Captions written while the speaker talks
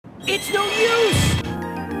It's no use!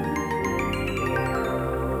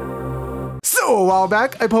 So a while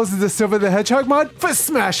back, I posted the Silver the Hedgehog mod for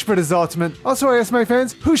Smash Bros. Ultimate. Also, I asked my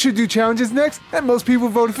fans who should do challenges next, and most people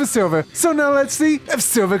voted for Silver. So now let's see if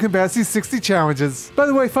Silver can pass these 60 challenges. By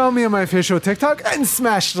the way, follow me on my official TikTok and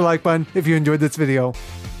smash the like button if you enjoyed this video.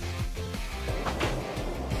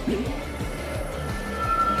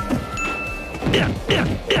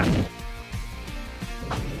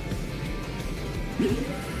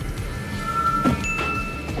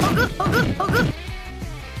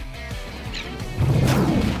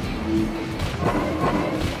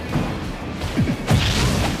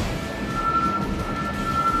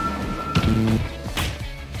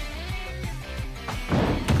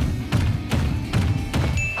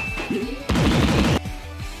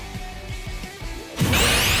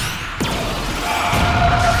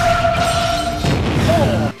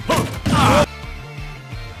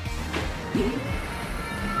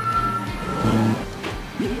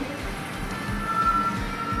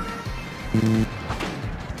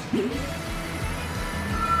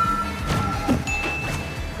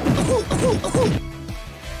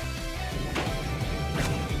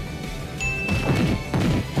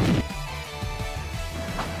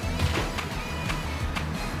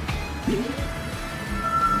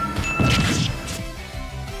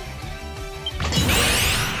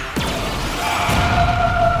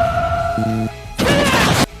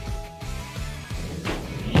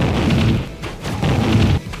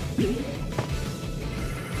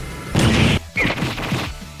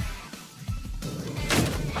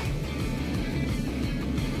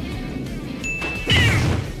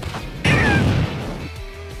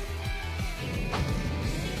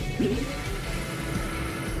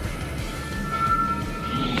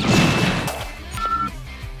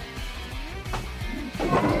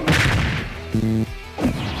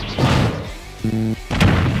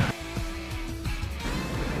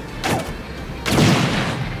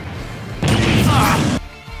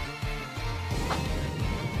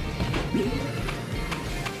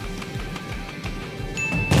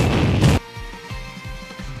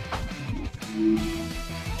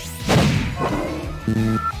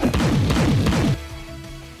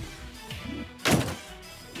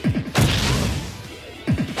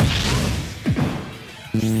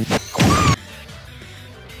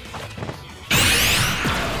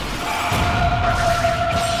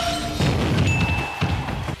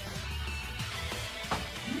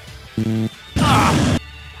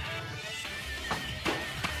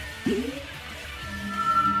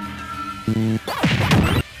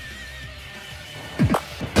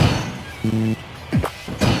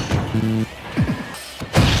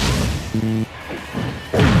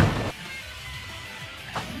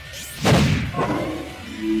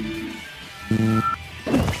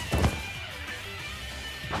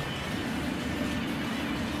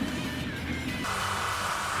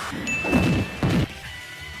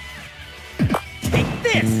 Take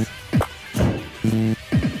this! Take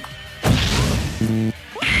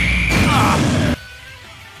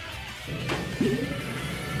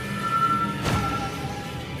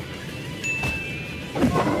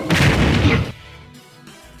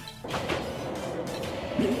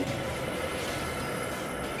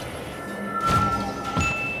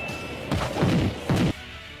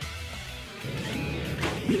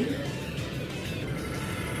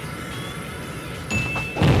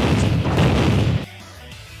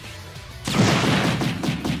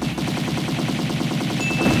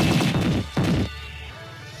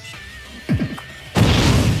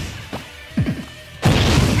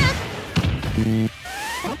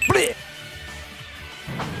this!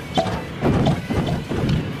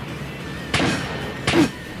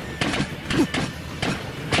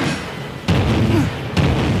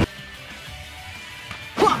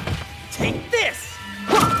 Take this!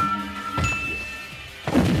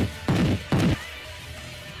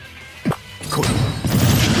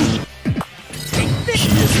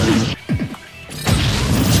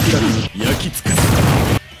 焼き尽くす。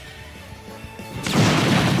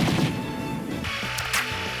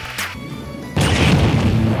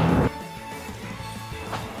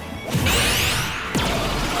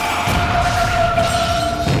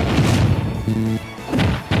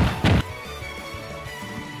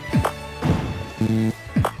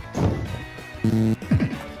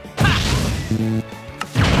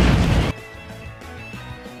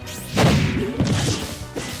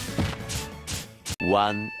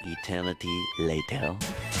One eternity later.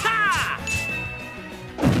 Ha!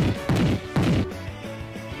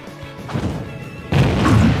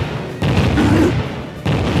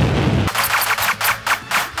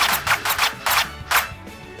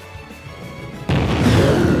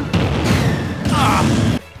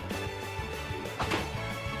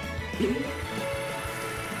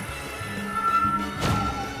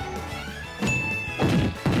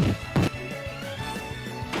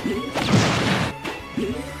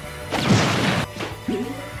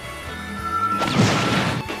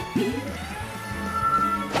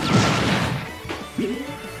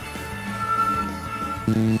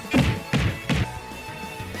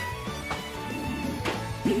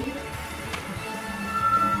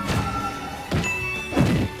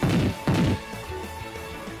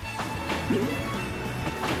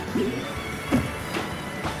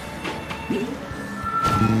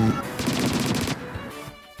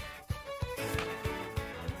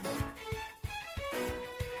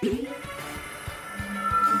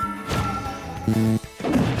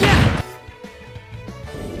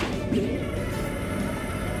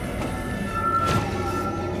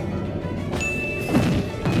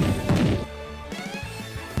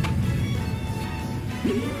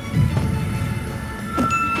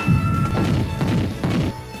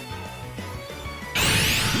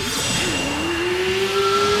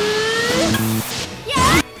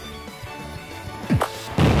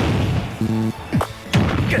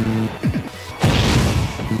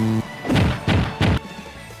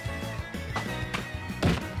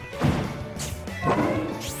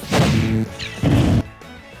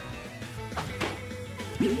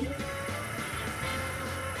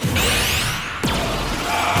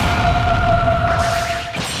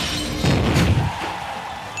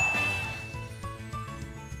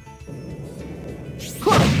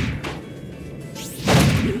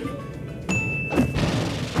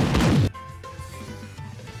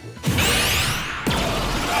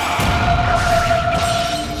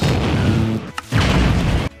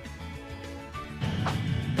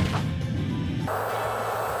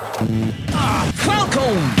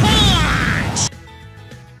 Falcon Punch!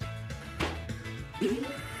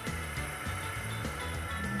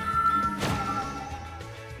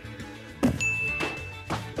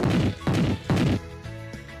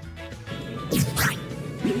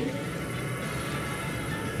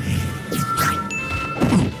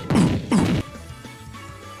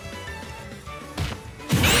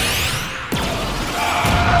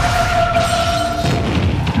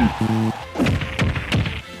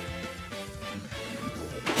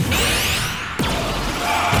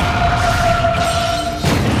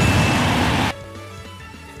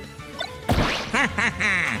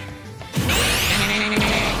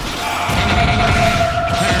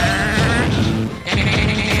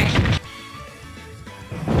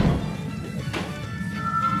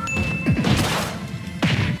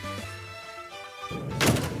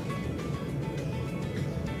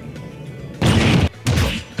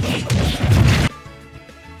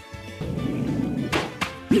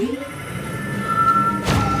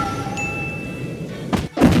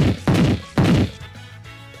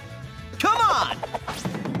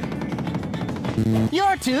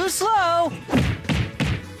 You're too slow!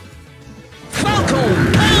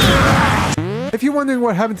 Falcon! If you're wondering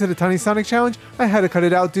what happened to the Tiny Sonic challenge, I had to cut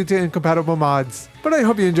it out due to incompatible mods. But I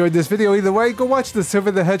hope you enjoyed this video either way. Go watch the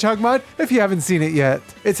Silver the Hedgehog mod if you haven't seen it yet.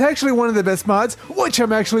 It's actually one of the best mods, which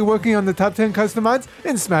I'm actually working on the top 10 custom mods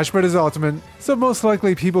in Smash Bros. Ultimate. So most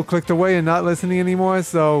likely people clicked away and not listening anymore,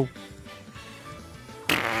 so